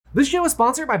This show is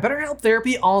sponsored by BetterHelp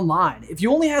Therapy Online. If you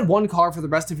only had one car for the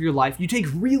rest of your life, you take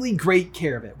really great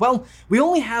care of it. Well, we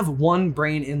only have one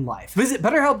brain in life. Visit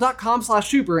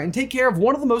betterhelp.com/super and take care of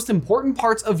one of the most important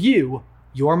parts of you,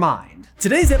 your mind.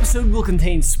 Today's episode will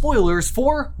contain spoilers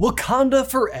for Wakanda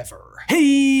Forever.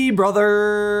 Hey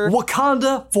brother!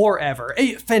 Wakanda Forever,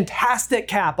 a fantastic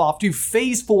cap off to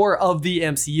phase 4 of the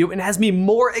MCU and has me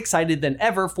more excited than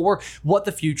ever for what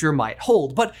the future might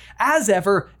hold. But as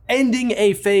ever, ending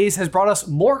a phase has brought us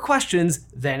more questions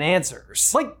than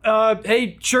answers. Like,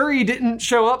 hey, Shuri didn't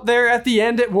show up there at the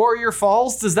end at Warrior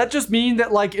Falls. Does that just mean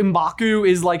that like M'Baku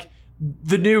is like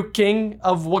the new king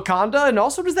of Wakanda? And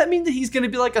also, does that mean that he's gonna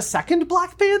be like a second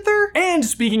Black Panther? And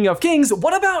speaking of kings,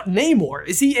 what about Namor?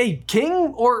 Is he a king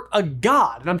or a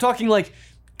god? And I'm talking like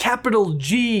capital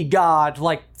G god,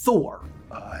 like Thor.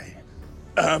 I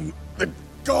am the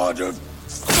god of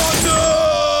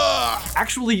thunder!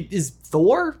 Actually, is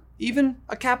Thor even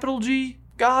a capital G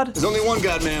god? There's only one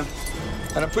god, man.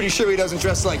 And I'm pretty sure he doesn't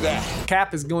dress like that.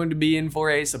 Cap is going to be in for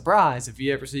a surprise if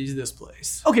he ever sees this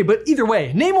place. Okay, but either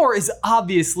way, Namor is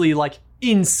obviously like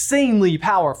insanely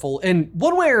powerful, and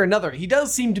one way or another, he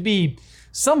does seem to be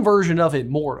some version of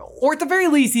immortal. Or at the very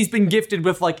least, he's been gifted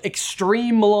with like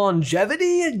extreme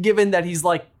longevity, given that he's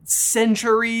like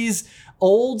centuries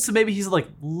old, so maybe he's like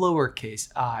lowercase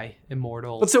I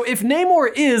immortal. But so if Namor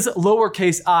is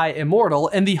lowercase I immortal,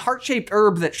 and the heart-shaped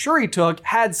herb that Shuri took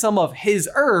had some of his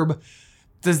herb,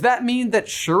 does that mean that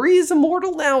Shuri is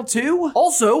immortal now too?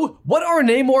 Also, what are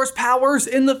Namor's powers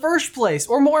in the first place?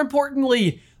 Or more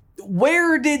importantly,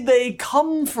 where did they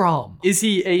come from? Is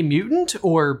he a mutant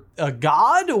or a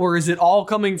god? Or is it all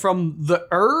coming from the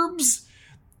herbs?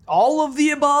 All of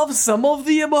the above, some of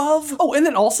the above. Oh, and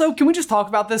then also, can we just talk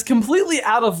about this completely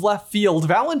out of left field?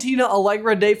 Valentina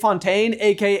Allegra de Fontaine,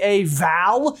 aka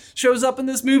Val, shows up in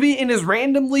this movie and is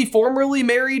randomly formerly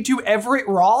married to Everett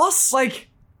Ross? Like,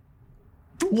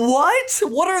 what?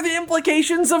 What are the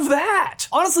implications of that?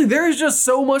 Honestly, there is just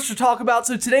so much to talk about,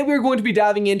 so today we're going to be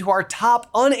diving into our top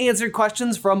unanswered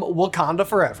questions from Wakanda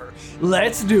Forever.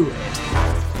 Let's do it.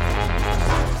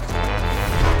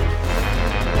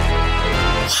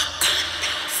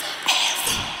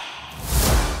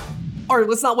 All right,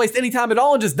 let's not waste any time at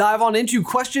all and just dive on into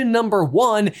question number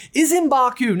 1. Is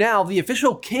M'Baku now the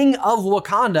official king of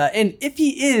Wakanda? And if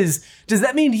he is, does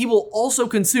that mean he will also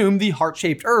consume the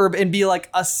heart-shaped herb and be like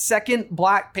a second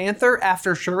Black Panther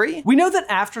after Shuri? We know that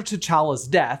after T'Challa's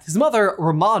death, his mother,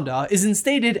 Ramonda, is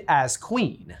instated as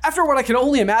queen. After what I can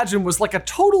only imagine was like a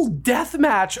total death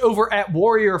match over at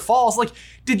Warrior Falls. Like,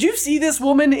 did you see this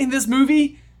woman in this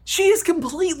movie? She is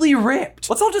completely ripped.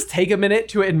 Let's all just take a minute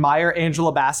to admire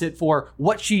Angela Bassett for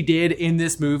what she did in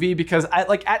this movie, because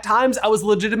at times I was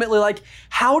legitimately like,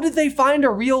 how did they find a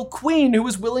real queen who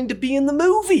was willing to be in the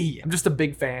movie? I'm just a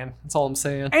big fan, that's all I'm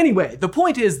saying. Anyway, the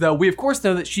point is though, we of course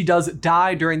know that she does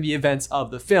die during the events of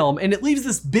the film, and it leaves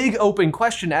this big open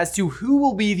question as to who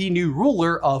will be the new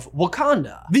ruler of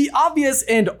Wakanda. The obvious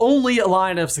and only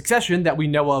line of succession that we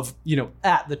know of,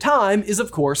 at the time is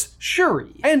of course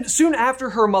Shuri. And soon after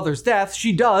her mother's death,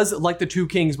 she does, like the two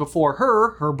kings before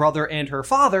her brother and her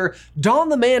father, don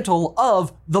the mantle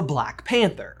of the Black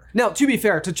Panther. Now, to be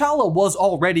fair, T'Challa was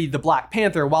already the Black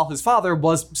Panther while his father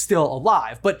was still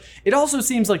alive, but it also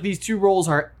seems like these two roles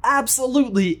are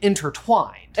absolutely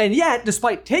intertwined. And yet,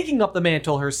 despite taking up the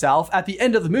mantle herself, at the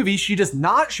end of the movie, she does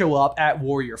not show up at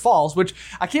Warrior Falls, which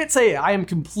I can't say I am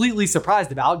completely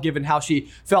surprised about, given how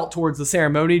she felt towards the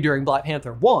ceremony during Black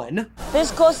Panther 1.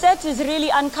 This corset is really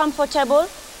uncomfortable.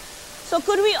 So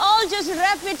could we all just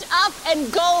wrap it up and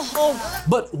go home?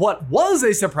 But what was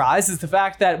a surprise is the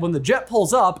fact that when the jet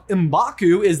pulls up,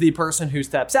 M'Baku is the person who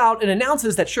steps out and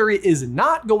announces that Shuri is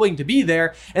not going to be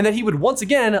there and that he would once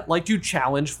again like to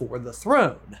challenge for the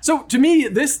throne. So to me,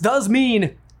 this does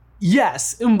mean,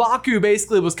 yes, M'Baku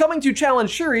basically was coming to challenge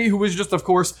Shuri, who was just, of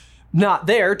course, not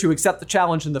there to accept the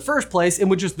challenge in the first place and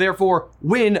would just therefore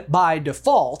win by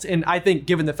default. And I think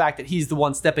given the fact that he's the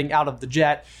one stepping out of the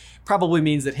jet, probably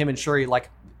means that him and Shuri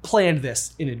planned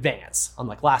this in advance,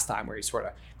 unlike last time where he sort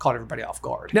of caught everybody off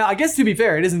guard. Now, I guess to be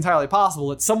fair, it is entirely possible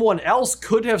that someone else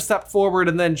could have stepped forward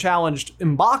and then challenged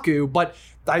M'Baku, but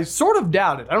I sort of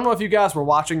doubt it. I don't know if you guys were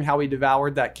watching how he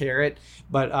devoured that carrot,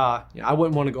 but I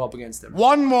wouldn't want to go up against him.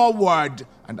 One more word,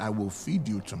 and I will feed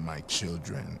you to my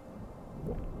children.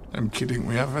 I'm kidding,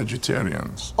 we are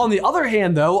vegetarians. On the other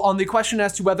hand, though, on the question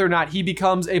as to whether or not he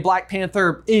becomes a Black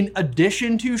Panther in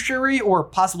addition to Shuri, or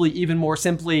possibly even more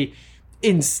simply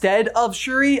instead of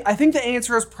Shuri? I think the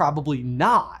answer is probably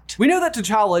not. We know that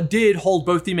T'Challa did hold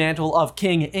both the mantle of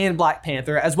King and Black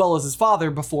Panther, as well as his father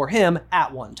before him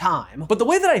at one time. But the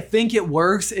way that I think it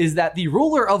works is that the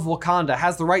ruler of Wakanda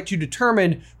has the right to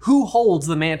determine who holds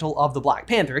the mantle of the Black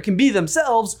Panther. It can be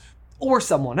themselves or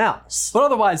someone else. But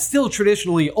otherwise, still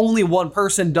traditionally, only one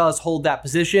person does hold that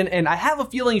position, and I have a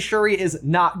feeling Shuri is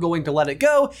not going to let it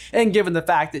go, and given the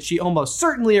fact that she almost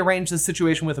certainly arranged this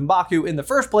situation with M'Baku in the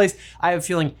first place, I have a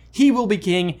feeling he will be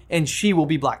king and she will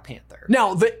be Black Panther.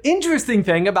 Now, the interesting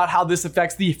thing about how this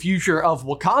affects the future of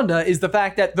Wakanda is the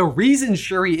fact that the reason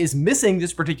Shuri is missing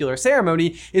this particular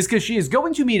ceremony is because she is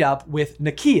going to meet up with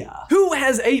Nakia, who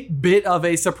has a bit of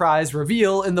a surprise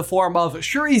reveal in the form of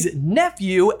Shuri's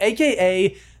nephew, aka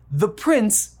the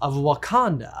Prince of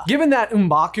Wakanda. Given that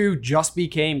M'Baku just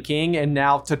became king and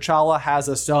now T'Challa has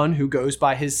a son who goes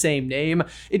by his same name,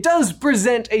 it does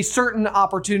present a certain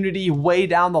opportunity way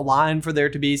down the line for there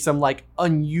to be some like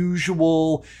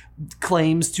unusual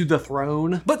claims to the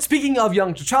throne. But speaking of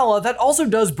young T'Challa, that also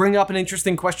does bring up an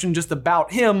interesting question just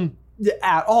about him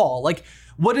at all. Like,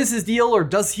 what is his deal, or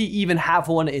does he even have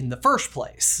one in the first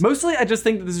place? Mostly, I just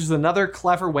think that this is another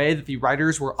clever way that the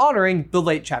writers were honoring the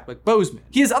late Chadwick Boseman.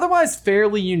 He is otherwise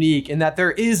fairly unique in that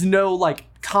there is no like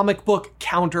comic book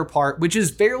counterpart, which is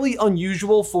fairly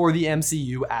unusual for the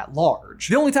MCU at large.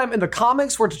 The only time in the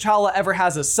comics where T'Challa ever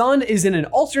has a son is in an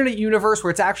alternate universe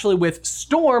where it's actually with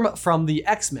Storm from the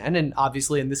X-Men, and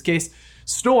obviously in this case,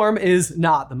 Storm is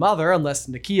not the mother, unless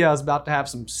Nakia is about to have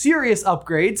some serious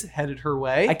upgrades headed her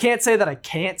way. I can't say that I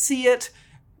can't see it,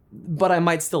 but I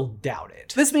might still doubt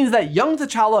it. This means that young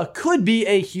T'Challa could be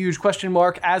a huge question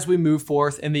mark as we move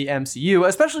forth in the MCU,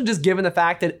 especially just given the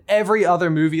fact that every other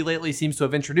movie lately seems to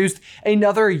have introduced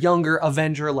another younger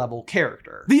Avenger level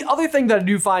character. The other thing that I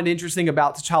do find interesting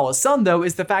about T'Challa's son, though,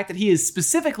 is the fact that he is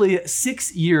specifically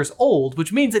 6 years old,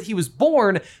 which means that he was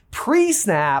born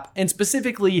pre-snap and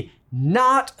specifically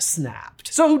not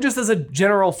snapped. So just as a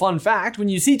general fun fact, when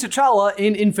you see T'Challa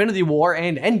in Infinity War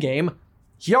and Endgame,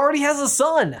 he already has a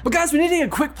son. But guys, we need to take a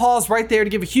quick pause right there to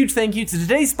give a huge thank you to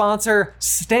today's sponsor,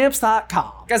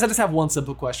 Stamps.com. Guys, I just have one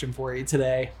simple question for you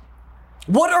today.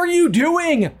 What are you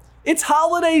doing? It's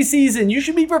holiday season. You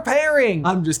should be preparing.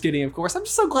 I'm just kidding, of course. I'm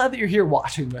just so glad that you're here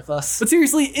watching with us. But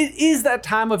seriously, it is that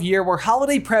time of year where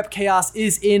holiday prep chaos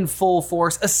is in full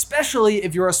force, especially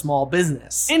if you're a small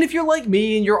business. And if you're like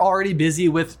me and you're already busy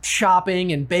with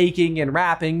shopping and baking and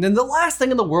wrapping, then the last thing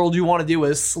in the world you want to do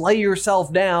is slay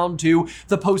yourself down to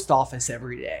the post office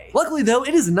every day. Luckily though,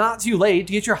 it is not too late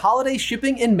to get your holiday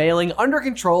shipping and mailing under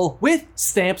control with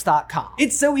Stamps.com.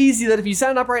 It's so easy that if you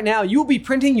sign up right now, you will be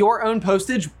printing your own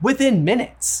postage within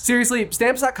minutes. Seriously,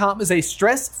 Stamps.com is a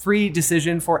stress-free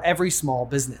decision for every small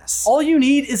business. All you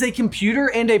need is a computer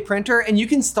and a printer, and you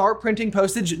can start printing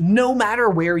postage no matter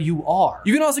where you are.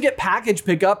 You can also get package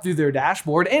pickup through their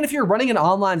dashboard, and if you're running an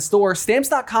online store,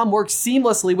 Stamps.com works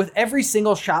seamlessly with every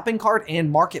single shopping cart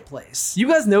and marketplace. You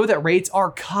guys know that rates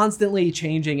are constantly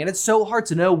changing, and it's so hard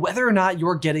to know whether or not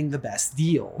you're getting the best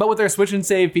deal. But with their switch and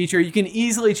save feature, you can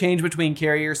easily change between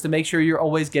carriers to make sure you're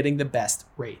always getting the best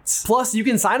rates. Plus, you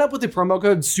can sign up with the promo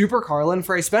code SUPERCARLIN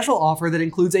for a special offer that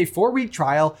includes a 4-week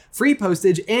trial, free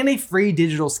postage, and a free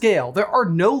digital scale. There are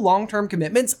no long-term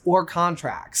commitments or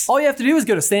contracts. All you have to do is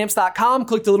go to Stamps.com,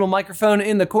 click the little microphone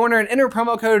in the corner, and enter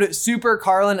promo code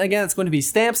SUPERCARLIN. Again, it's going to be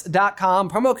Stamps.com,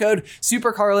 promo code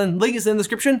SUPERCARLIN. Link is in the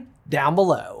description down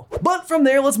below. But from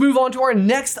there, let's move on to our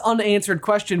next unanswered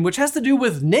question, which has to do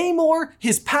with Namor,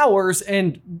 his powers,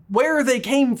 and where they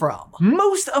came from.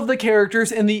 Most of the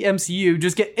characters in the MCU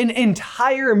just get an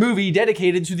entire movie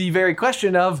dedicated to the very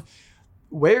question of,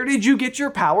 where did you get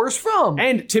your powers from?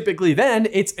 And typically then,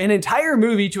 it's an entire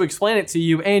movie to explain it to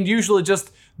you, and usually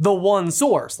just the one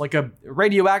source, like a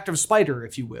radioactive spider,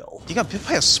 if you will. You got bit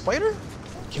by a spider?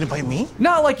 Can it bite me?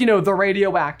 Not like, the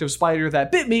radioactive spider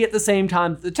that bit me at the same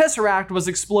time that the Tesseract was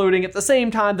exploding, at the same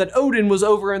time that Odin was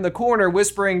over in the corner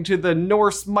whispering to the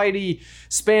Norse mighty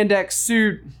spandex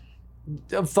suit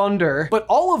of thunder. But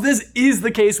all of this is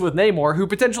the case with Namor, who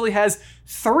potentially has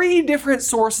 3 different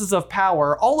sources of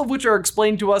power, all of which are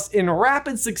explained to us in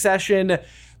rapid succession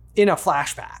in a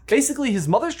flashback. Basically, his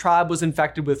mother's tribe was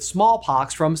infected with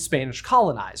smallpox from Spanish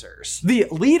colonizers. The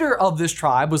leader of this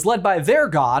tribe was led by their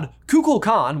god,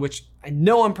 Kukulkan, which I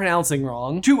know I'm pronouncing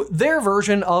wrong, to their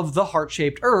version of the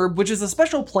heart-shaped herb, which is a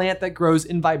special plant that grows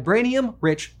in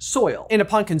vibranium-rich soil. And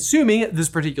upon consuming this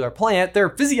particular plant, their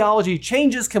physiology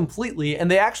changes completely and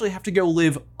they actually have to go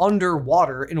live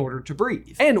underwater in order to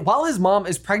breathe. And while his mom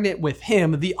is pregnant with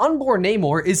him, the unborn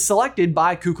Namor is selected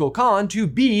by Kukulkan to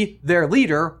be their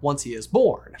leader once he is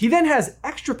born. He then has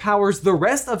extra powers the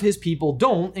rest of his people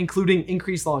don't, including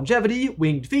increased longevity,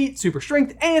 winged feet, super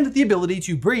strength, and the ability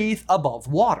to breathe above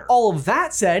water. All of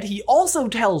that said, he also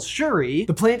tells Shuri,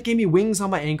 "The plant gave me wings on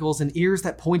my ankles and ears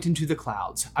that point into the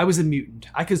clouds. I was a mutant.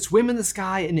 I could swim in the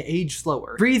sky and age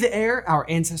slower. Breathe the air our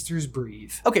ancestors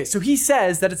breathe." Okay, so he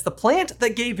says that it's the plant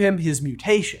that gave him his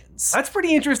mutations. That's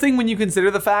pretty interesting when you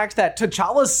consider the fact that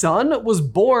T'Challa's son was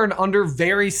born under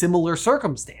very similar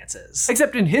circumstances.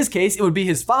 Except in his case, it would be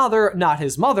his father, not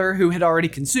his mother, who had already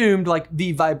consumed like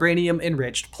the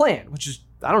vibranium-enriched plant, which is,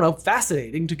 I don't know,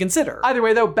 fascinating to consider. Either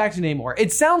way though, back to Namor.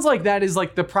 It sounds like that is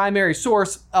like the primary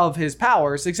source of his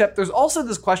powers, except there's also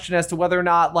this question as to whether or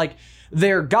not like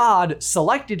their god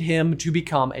selected him to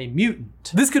become a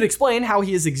mutant. This could explain how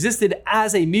he has existed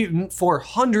as a mutant for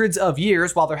hundreds of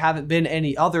years while there haven't been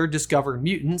any other discovered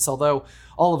mutants, although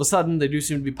all of a sudden they do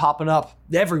seem to be popping up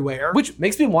everywhere, which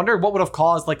makes me wonder what would have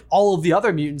caused like all of the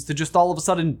other mutants to just all of a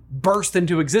sudden burst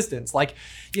into existence. Like,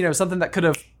 you know, something that could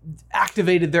have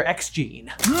activated their X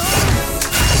gene.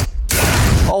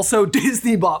 Also,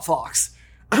 Disney bought Fox.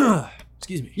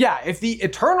 Excuse me. Yeah, if the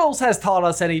Eternals has taught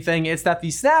us anything, it's that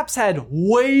the snaps had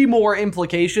way more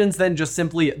implications than just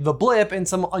simply the blip and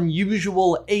some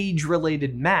unusual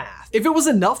age-related math. If it was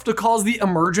enough to cause the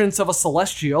emergence of a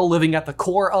celestial living at the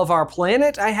core of our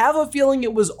planet, I have a feeling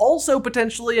it was also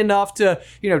potentially enough to,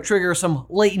 you know, trigger some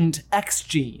latent X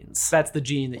genes. That's the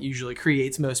gene that usually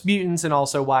creates most mutants and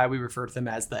also why we refer to them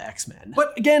as the X-Men.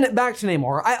 But again, back to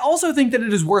Namor, I also think that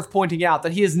it is worth pointing out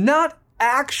that he is not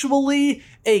actually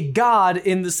a god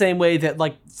in the same way that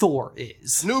like Thor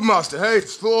is. Noob Master, hey,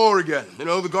 it's Thor again. You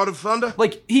know, the god of thunder?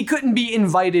 Like, he couldn't be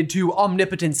invited to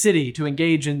Omnipotent City to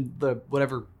engage in the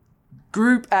whatever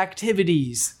group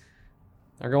activities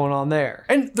are going on there.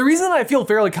 And the reason I feel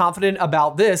fairly confident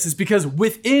about this is because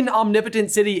within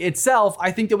Omnipotent City itself, I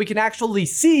think that we can actually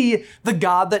see the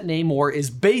god that Namor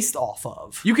is based off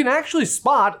of. You can actually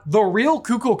spot the real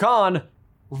Kukulkan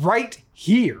right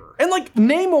here. And like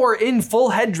Namor in full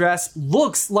headdress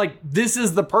looks like this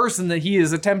is the person that he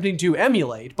is attempting to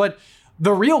emulate, but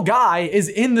the real guy is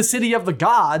in the city of the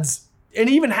gods and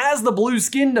even has the blue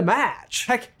skin to match.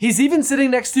 Heck, he's even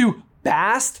sitting next to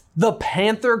Bast, the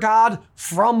Panther god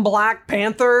from Black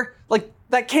Panther. Like,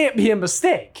 that can't be a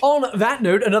mistake. On that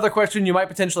note, another question you might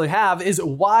potentially have is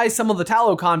why some of the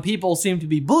Talokan people seem to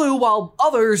be blue while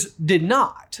others did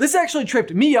not. This actually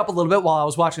tripped me up a little bit while I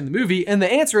was watching the movie, and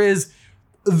the answer is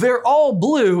they're all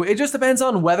blue. It just depends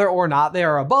on whether or not they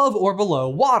are above or below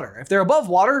water. If they're above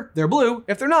water, they're blue.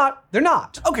 If they're not, they're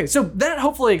not. Okay, so that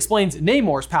hopefully explains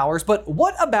Namor's powers, but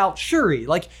what about Shuri?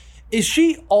 Like, is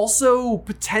she also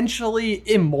potentially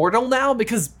immortal now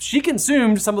because she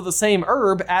consumed some of the same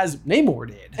herb as Namor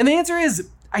did? And the answer is,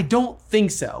 I don't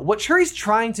think so. What Shuri's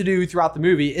trying to do throughout the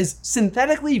movie is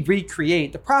synthetically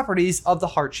recreate the properties of the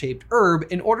heart-shaped herb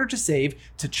in order to save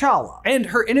T'Challa. And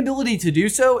her inability to do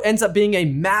so ends up being a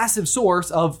massive source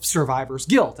of survivor's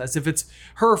guilt, as if it's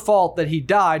her fault that he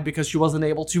died because she wasn't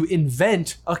able to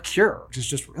invent a cure, which is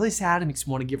just really sad and makes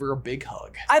me want to give her a big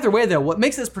hug. Either way though, what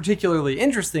makes this particularly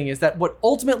interesting is that what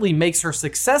ultimately makes her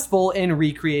successful in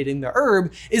recreating the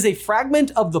herb is a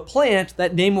fragment of the plant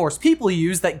that Namor's people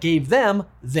used that gave them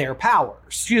their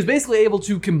powers. She was basically able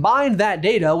to combine that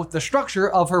data with the structure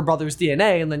of her brother's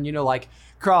DNA and then, you know, like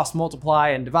cross, multiply,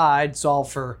 and divide,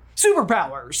 solve for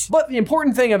superpowers. But the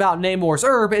important thing about Namor's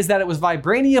herb is that it was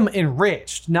vibranium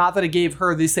enriched, not that it gave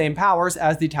her the same powers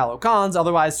as the Talokans,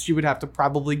 otherwise she would have to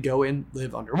probably go and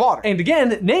live underwater. And again,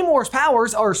 Namor's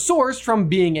powers are sourced from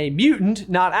being a mutant,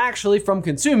 not actually from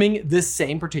consuming this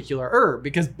same particular herb,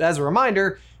 because as a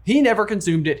reminder, he never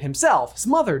consumed it himself. His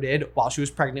mother did while she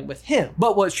was pregnant with him.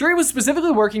 But what Shuri was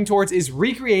specifically working towards is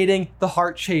recreating the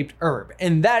heart-shaped herb.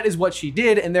 And that is what she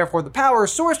did, and therefore the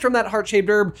powers sourced from that heart-shaped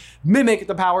herb mimic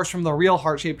the powers from the real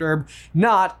heart-shaped herb,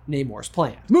 not Namor's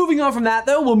plant. Moving on from that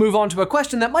though, we'll move on to a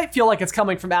question that might feel like it's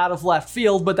coming from out of left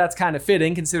field, but that's kind of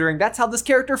fitting considering that's how this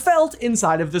character felt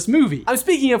inside of this movie. I'm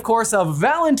speaking, of course, of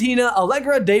Valentina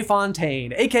Allegra de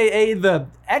Fontaine, aka the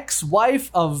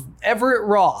ex-wife of Everett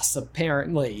Ross,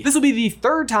 apparently. This will be the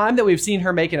third time that we've seen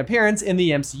her make an appearance in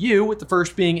the MCU, with the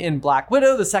first being in Black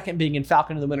Widow, the second being in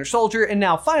Falcon and the Winter Soldier, and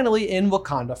now finally in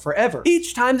Wakanda Forever.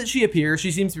 Each time that she appears,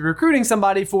 she seems to be recruiting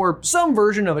somebody for some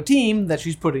version of a team that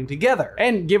she's putting together.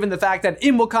 And given the fact that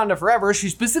in Wakanda Forever, she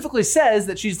specifically says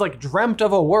that she's like dreamt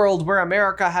of a world where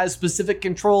America has specific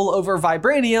control over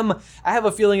vibranium, I have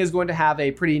a feeling is going to have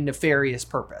a pretty nefarious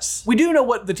purpose. We do know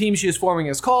what the team she is forming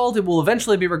is called. It will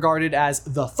eventually be regarded as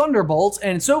the Thunderbolts,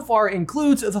 and so far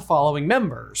includes the following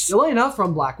members: Yelena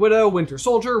from Black Widow, Winter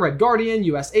Soldier, Red Guardian,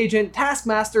 US Agent,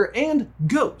 Taskmaster, and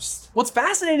Ghost. What's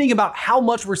fascinating about how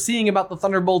much we're seeing about the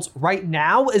Thunderbolts right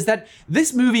now is that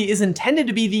this movie is intended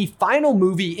to be the final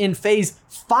movie in phase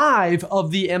 5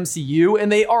 of the MCU,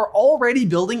 and they are already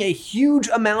building a huge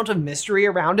amount of mystery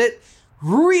around it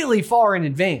really far in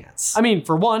advance. I mean,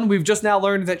 for one, we've just now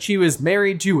learned that she was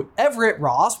married to Everett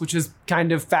Ross, which is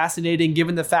kind of fascinating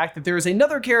given the fact that there is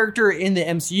another character in the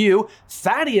MCU,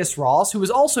 Thaddeus Ross, who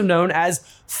is also known as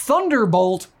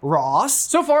Thunderbolt Ross.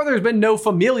 So far, there's been no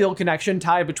familial connection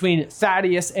tied between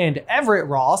Thaddeus and Everett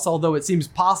Ross, although it seems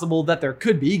possible that there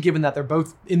could be, given that they're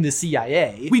both in the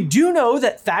CIA. We do know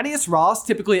that Thaddeus Ross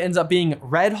typically ends up being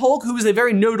Red Hulk, who is a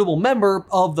very notable member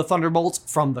of the Thunderbolts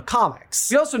from the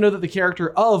comics. We also know that the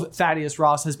character of Thaddeus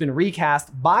Ross has been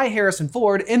recast by Harrison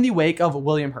Ford in the wake of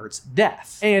William Hurt's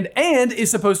death, and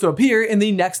is supposed to appear in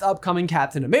the next upcoming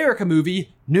Captain America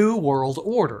movie, New World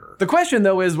Order. The question,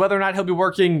 though, is whether or not he'll be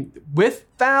working with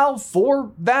Val,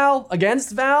 for Val,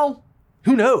 against Val.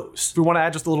 Who knows? If we want to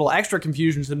add just a little extra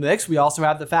confusion to the mix, we also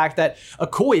have the fact that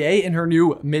Okoye in her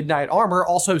new Midnight Armor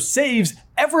also saves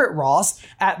Everett Ross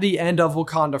at the end of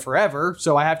Wakanda Forever,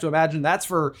 so I have to imagine that's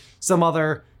for some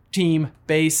other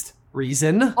team-based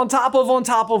reason. On top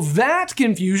of that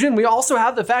confusion, we also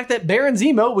have the fact that Baron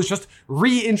Zemo was just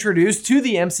reintroduced to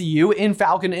the MCU in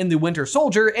Falcon and the Winter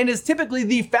Soldier and is typically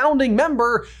the founding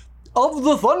member of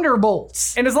the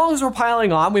Thunderbolts. And as long as we're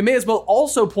piling on, we may as well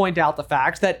also point out the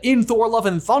fact that in Thor Love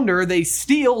and Thunder, they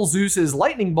steal Zeus's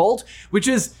lightning bolt, which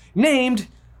is named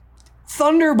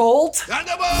Thunderbolt.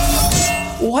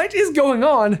 Thunderbolt! What is going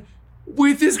on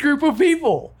with this group of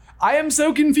people? I am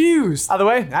so confused. By the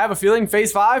way, I have a feeling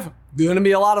phase 5 gonna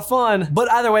be a lot of fun. But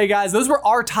either way, guys, those were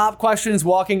our top questions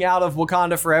walking out of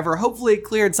Wakanda Forever. Hopefully it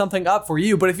cleared something up for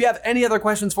you. But if you have any other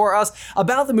questions for us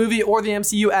about the movie or the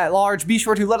MCU at large, be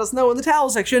sure to let us know in the towel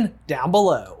section down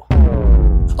below.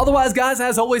 Otherwise, guys,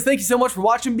 as always, thank you so much for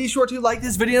watching. Be sure to like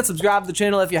this video and subscribe to the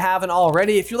channel if you haven't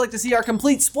already. If you'd like to see our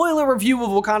complete spoiler review of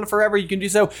Wakanda Forever, you can do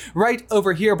so right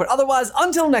over here. But otherwise,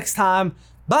 until next time,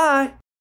 bye.